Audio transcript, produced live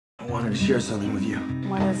I wanted to share something with you.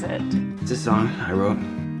 What is it? It's a song I wrote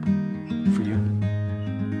for you.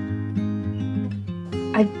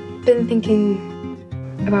 I've been thinking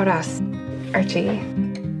about us, Archie.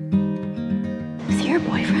 Is he your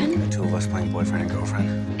boyfriend? The two of us playing boyfriend and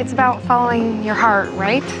girlfriend. It's about following your heart,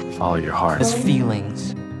 right? Follow your heart. His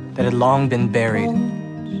feelings that had long been buried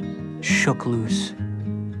shook loose.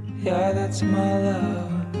 Yeah, that's my love.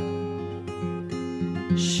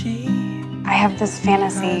 I have this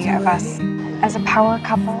fantasy of us as a power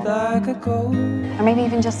couple, or maybe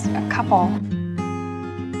even just a couple.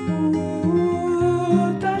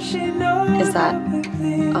 Is that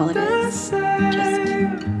all it is? Just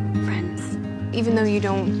friends? Even though you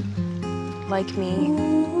don't like me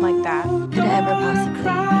like that. Could it ever possibly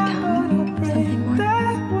become something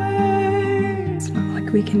more? It's not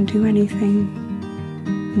like we can do anything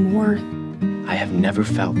more. I have never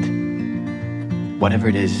felt whatever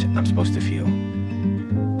it is I'm supposed to feel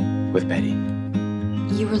with Betty.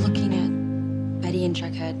 You were looking at Betty and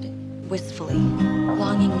Jughead wistfully,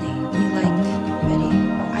 longingly. You liked Betty.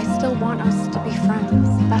 I still want us to be friends,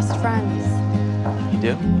 best friends. You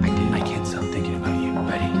do? I do. I can't stop thinking about you,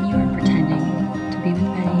 Betty. When you were pretending to be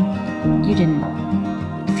with Betty, you didn't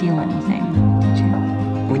feel anything, did you?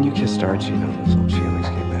 When you kissed Archie, those old feelings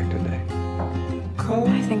came back today.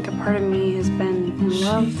 I think a part of me has been in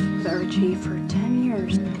love with Archie for 10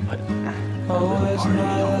 years. But a little part of me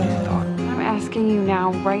always thought. I'm asking you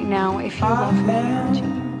now, right now, if you love me,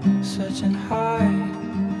 Archie. Searching high,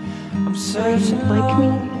 I'm Do you searching like me?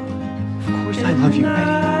 Of course I love you,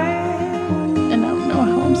 Betty. And I don't know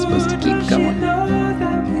how I'm supposed to keep going.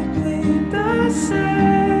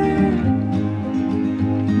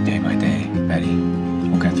 Day by day, Betty,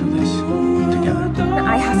 we'll get through this together.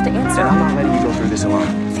 I have to answer. I'm not letting you go through this alone. I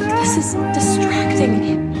think this is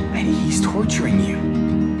distracting. Betty, he's torturing you.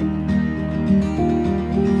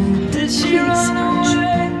 Please,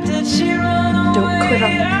 Archie. Don't quit on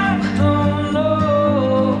me.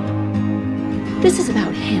 This is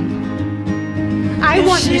about him. I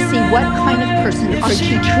want you to see what kind of person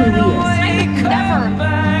Archie truly is. I'm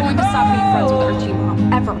never going to stop being friends with Archie,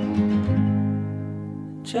 Mom. Ever.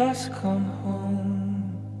 Just come home.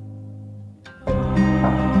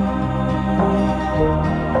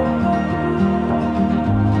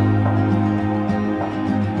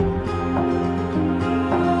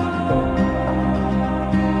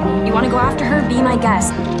 You want to go after her? Be my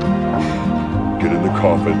guest. Get in the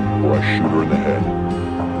coffin, or I shoot her in the head.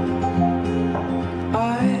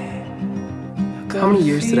 How many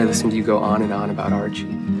years did I listen to you go on and on about Archie?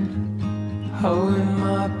 Oh, in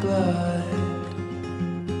my blood,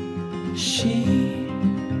 she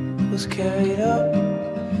was carried up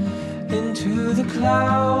into the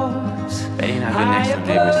clouds. Betty and I have been next door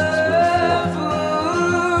neighbors since we were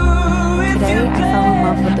 4. Today, I fell in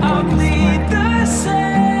love with the boy next door.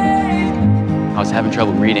 I was having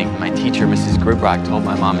trouble reading. My teacher, Mrs. Gribrock, told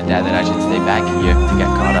my mom and dad that I should stay back here to get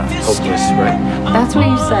caught up. Hopeless, right? That's what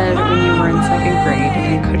you said when you were in 2nd grade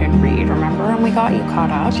and couldn't read, remember? And we got you caught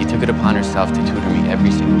up. She took it upon herself to tutor me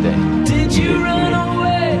every single day. Did you run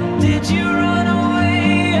away? Did you run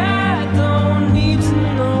away? I don't need to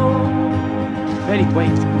know. Betty,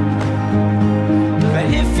 wait. But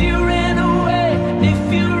if you ran away,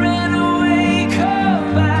 if you ran away,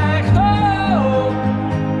 come back home.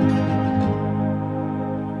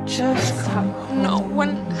 Just come home. No,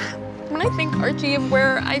 when I think, Archie, of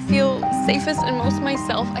where I feel safest and most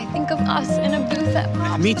myself, I think of us in a booth at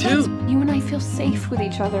Me too. You and I feel safe with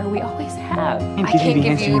each other. We always have. I I can't can't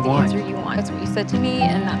give give you you the the answer answer you want. That's what you said to me,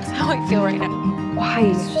 and that's how I feel right now. Why?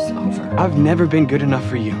 It's just over. I've never been good enough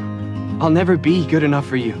for you. I'll never be good enough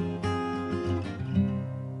for you.